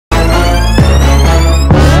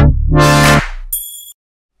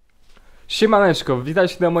Siemaneczko,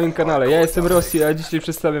 witajcie na moim kanale, ja jestem Rossi, a dzisiaj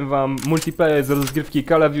przedstawiam wam multiplayer z rozgrywki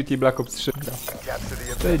Call of Duty Black Ops 3.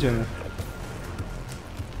 Przejedziemy.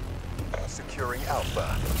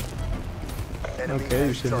 Okej,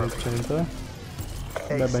 już jedno jest przejęte.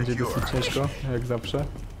 Chyba będzie dosyć ciężko, jak zawsze.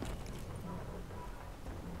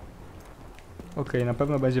 Okej, na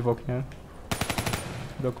pewno będzie w oknie.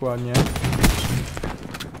 Dokładnie.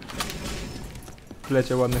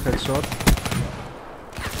 Wleciał ładny headshot.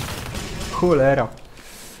 Cholera.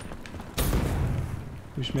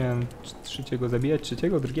 Już miałem trzeciego zabijać,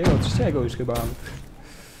 trzeciego już chyba.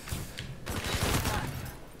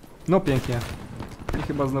 No pięknie. I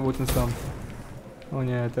chyba znowu ten sam. O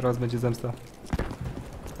nie, teraz będzie zemsta.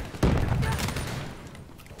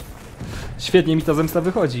 Świetnie mi ta zemsta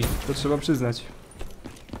wychodzi, to trzeba przyznać.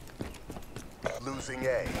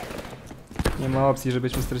 Nie ma opcji,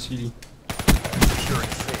 żebyśmy stracili.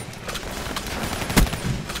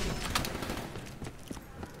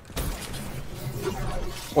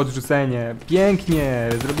 Odrzucenie. Pięknie!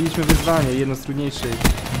 Zrobiliśmy wyzwanie, jedno z trudniejszych.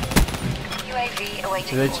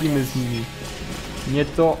 Lecimy z nimi. Nie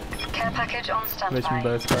to... Lećmy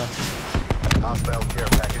BSP.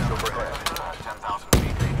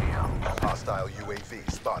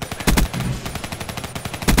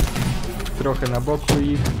 Trochę na boku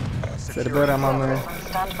ich. Serwera mamy.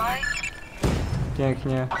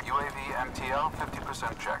 Pięknie.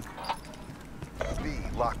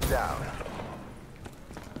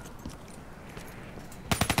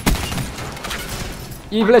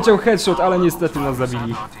 I wleciał headshot, ale niestety nas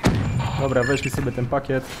zabili. Dobra, weźmy sobie ten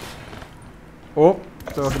pakiet. O,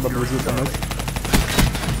 to chyba był zły pomysł.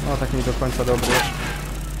 No tak nie do końca dobry.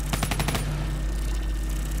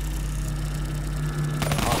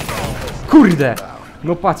 Kurde!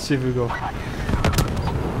 No patrzcie wy go.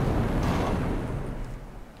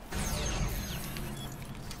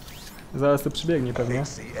 Zaraz to przybiegnie pewnie.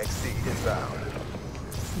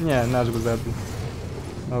 Nie, nasz go zabił.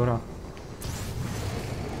 Dobra.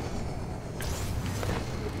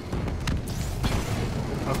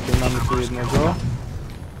 Okej, mamy tu jednego.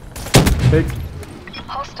 Pyk.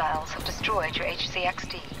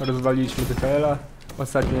 Rozwaliliśmy DPL-a.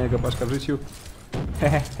 Ostatnia jego paczka w życiu.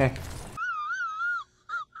 Hehehe.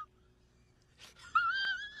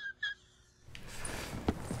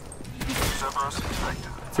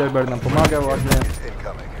 Cerber nam pomaga ładnie.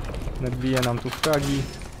 Nadbije nam tu fragi.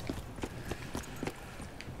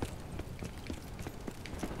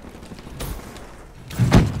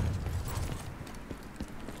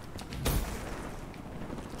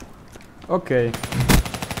 Okej.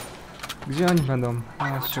 Gdzie oni będą?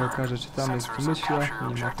 A się okaże, czy tam jest w myśle.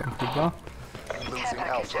 Nie ma tam chyba.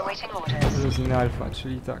 Losing Alpha,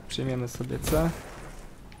 czyli tak, przyjmiemy sobie C.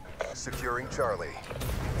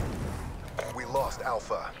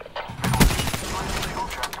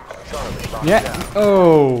 Nie!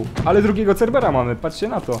 O, ale drugiego Cerbera mamy, patrzcie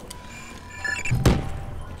na to.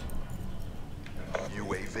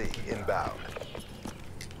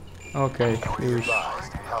 Okej, już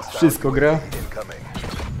wszystko gra.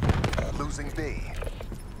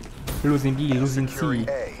 Losing B, losing C.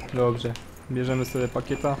 Dobrze, bierzemy sobie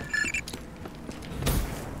pakieta.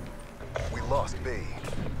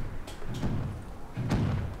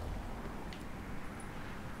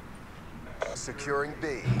 Securing B.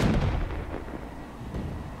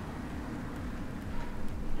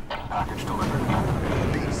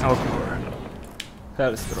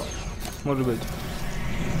 Hellstrom. Może być.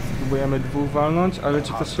 Spróbujemy dwóch walnąć, ale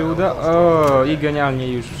czy to się uda? O, i genialnie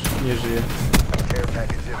już nie żyje.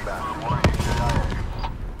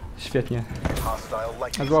 Świetnie.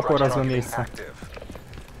 Złapał raz złe miejsce.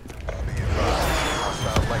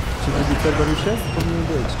 Czy drugi serwer już jest? Powinien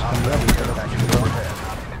być. Czy tam brawy teraz już chyba.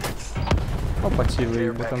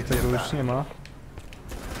 Opatrzyły, bo tam tego już nie ma.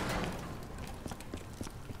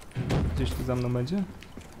 Gdzieś tu za mną będzie?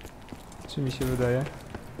 Czy mi się wydaje?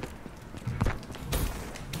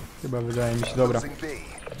 Chyba wydaje mi się, dobra.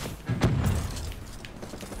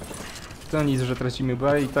 To nic, że tracimy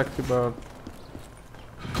B i tak chyba...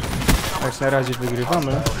 Jak na razie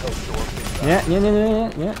wygrywamy. Nie.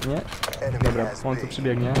 Dobra, on tu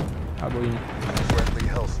przybiegnie. Albo i nie.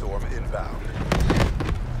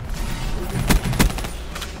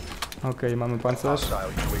 Okej, mamy pancerz.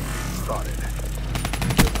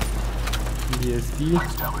 DSD.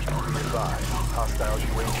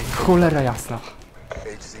 Cholera jasna.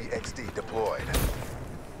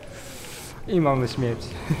 I mamy śmierć.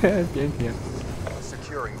 Pięknie.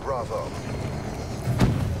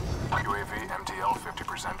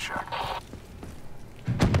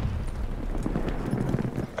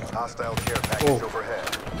 O,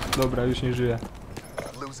 dobra, już nie żyje.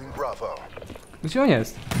 Losing Bravo. Gdzie on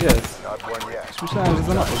jest? Jest. Not one yet. Już myślałem, że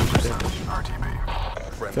za mapą wyszedł jakoś.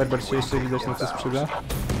 Cerber się jeszcze widać na coś przyda.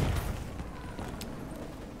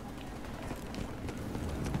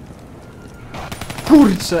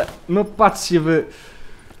 Kurczę! No patrzcie wy!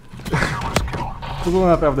 To było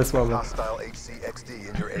naprawdę słabe.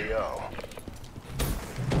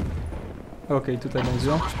 Okej, tutaj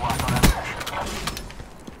będzie.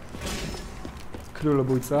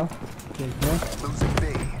 Królobójca. Pięknie.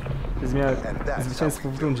 Zwycięstwo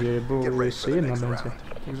w rundzie, bo jeszcze jedna będzie.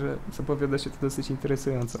 Także zapowiada się to dosyć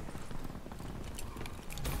interesująco.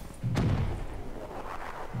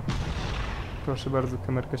 Proszę bardzo,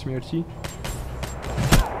 kamerka śmierci.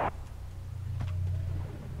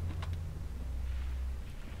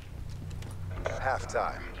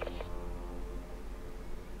 Halftime.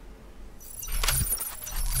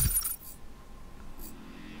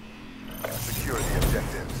 Secure the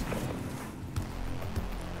objectives.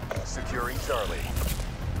 Securing Charlie.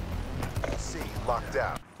 C locked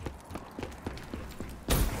down.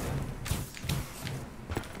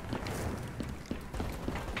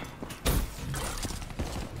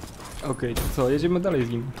 Okej, to co? Jedziemy dalej z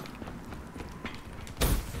nim.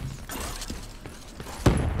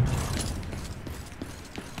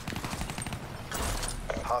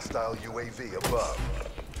 Hostile UAV above.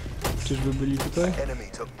 Czyżby byli tutaj? Enemy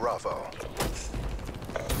took Bravo.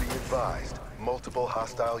 Be advised, multiple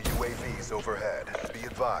hostile UAVs overhead. Be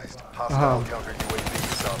advised, hostile counter UAV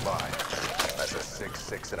is online. That's a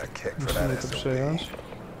 6-6 and a kick for Musimy that to SOB. przejąć.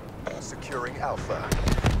 Securing Alpha.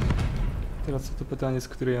 Teraz to pytanie, z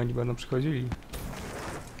której oni będą przychodzili.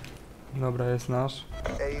 Dobra, jest nasz.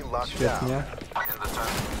 A locked Świetnie.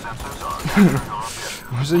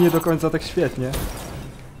 Może nie do końca tak świetnie.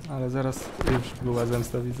 Ale zaraz już była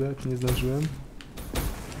zemsta, widzę. Nie zdążyłem.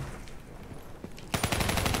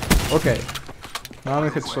 Okej. Mamy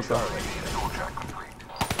headshota.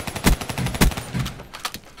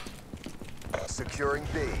 Securing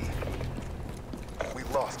B. We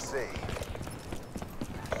lost C.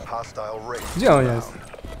 Hostile raid. Gdzie on jest?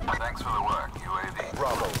 Thanks for the work, UAV.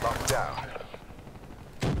 Bravo locked down.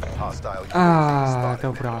 Hostile UAV A, spotted.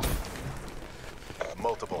 dobra.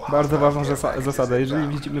 Multiple Bardzo hostile ważna care packages zasada. Jeżeli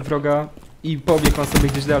inbound. widzimy wroga i pobiegł on sobie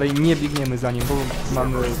gdzieś dalej, nie biegniemy za nim, bo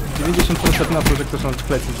mamy 90% na to, że ktoś nam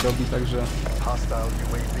plecy zrobi, także Hostile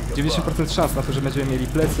UAV 90% szans na to, że będziemy mieli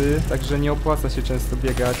plecy, także nie opłaca się często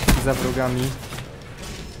biegać za wrogami.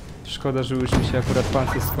 Szkoda, że już mi się akurat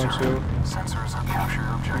pancerz skończył.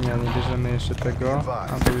 Nie, nie bierzemy jeszcze tego,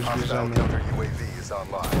 albo już bierzemy.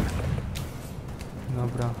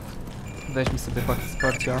 Dobra. Weźmy sobie pakiet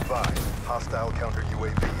wsparcia. Hostile counter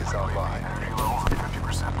UAV is online.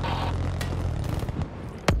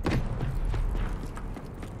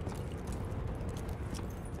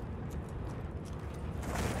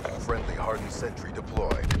 Friendly hardened sentry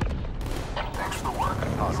deployed. Thanks for the work.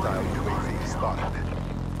 Hostile UAV spotted.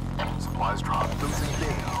 Supplies dropped. Losing B.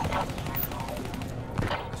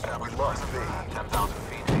 We lost B. 10,000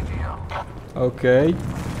 feet ATO. Okej.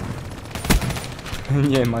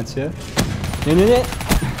 Nie macie. Nie, nie, nie!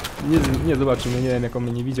 Nie zobaczymy, nie wiem jak on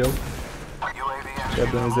mnie nie widział. Czy ja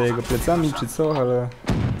byłem za jego plecami, czy co, ale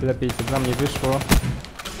lepiej to dla mnie wyszło.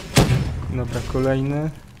 Dobra, kolejny.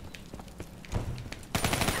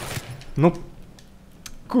 No,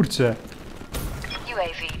 kurczę.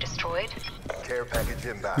 Care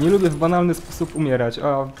package inbound. Nie lubię w banalny sposób umierać,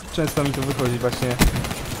 a często mi to wychodzi właśnie,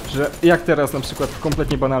 że jak teraz na przykład w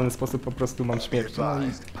kompletnie banalny sposób po prostu mam śmierć. No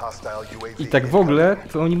i tak w ogóle,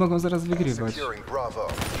 to oni mogą zaraz wygrywać. Securing Bravo.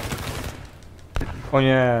 O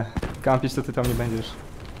nie, kampić to ty tam nie będziesz.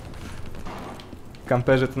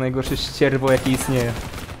 Kamperze to najgorsze ścierwo jakie istnieje.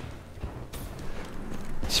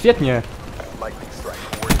 Świetnie! Lightning strike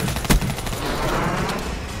coordinates.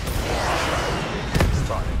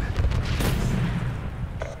 Spotted.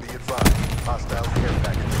 Be advised, hostile care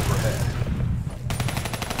package overhead.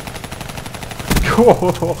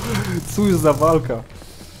 O, cóż za walka.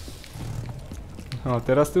 O,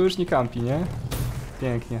 teraz to już nie kampi, nie?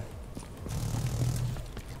 Pięknie.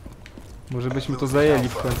 Może byśmy to zajęli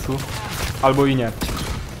w końcu. Albo i nie.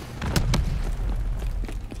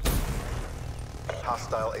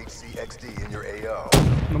 Hostile HCXD in your AO.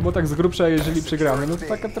 No bo tak z grubsza, jeżeli przegramy, no to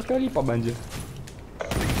taka trochę lipa będzie.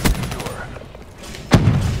 Secure.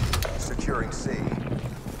 Securing C.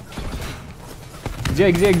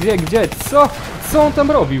 Gdzie? Co? Co on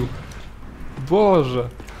tam robił? Boże.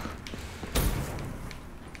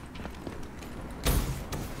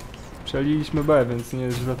 Przeliliśmy B, więc nie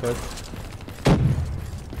jest źle tak.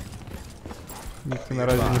 Nikt tu na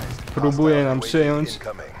razie nie próbuje nam przejąć.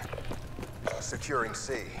 Securing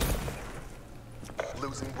C.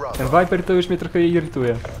 Losing Ten Bravo. Viper to już mnie trochę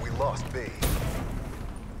irytuje. We lost B.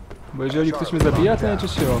 Bo jeżeli ktoś mnie zabija, to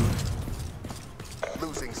najczęściej on.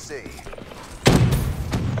 Losing C.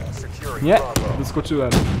 Securing Nie! Bravo.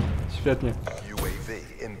 Doskoczyłem. Świetnie. UAV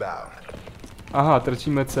inbound. Aha,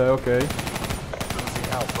 tracimy C, okej.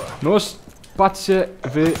 Losing Alpha. Noż, patrzcie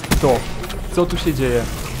wy to. Co tu się dzieje?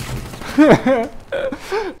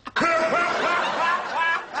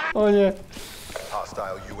 O nie,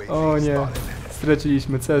 Hostile UAV o nie. spotted.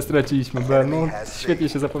 Straciliśmy C, straciliśmy B. No, świetnie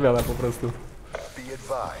się zapowiada po prostu. Be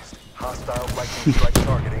advised. Hostile lightning strike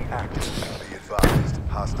targeting active. Be advised.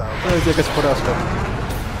 Hostile To jest jakaś porażka.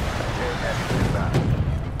 JS inbound.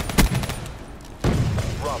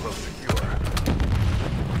 Bravo secure.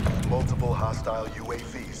 Multiple hostile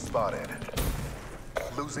UAVs spotted.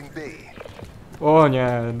 Losing B. O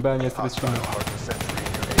nie, B nie stracimy. Hostile hardware sentry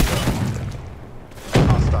in your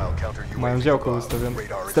AO. Hostile counter UAV Mają działko above. ustawione.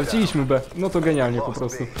 Radar is Straciliśmy B. No to genialnie down. po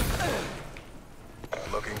Lost prostu. B.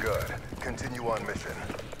 Looking good. Continue on mission.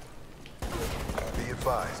 Be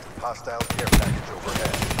advised. Hostile care package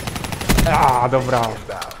overhead. A, dobra.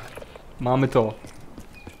 Inbound. Mamy to.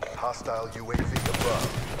 Hostile UAV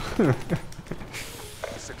above.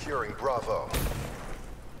 Securing Bravo.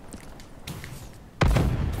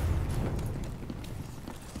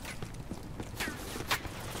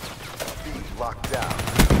 B locked down.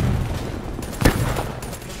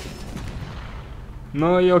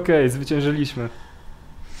 No i okej, zwyciężyliśmy.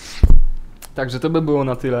 Także to by było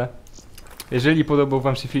na tyle. Jeżeli podobał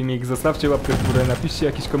wam się filmik, zostawcie łapkę w górę, napiszcie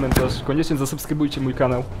jakiś komentarz, koniecznie zasubskrybujcie mój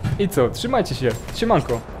kanał. I co, trzymajcie się,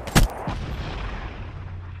 siemanko!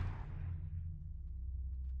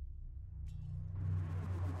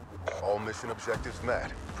 All mission objectives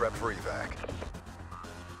met. Prep for evac.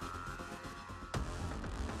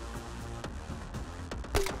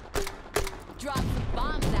 Drop some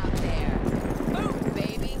bombs out there.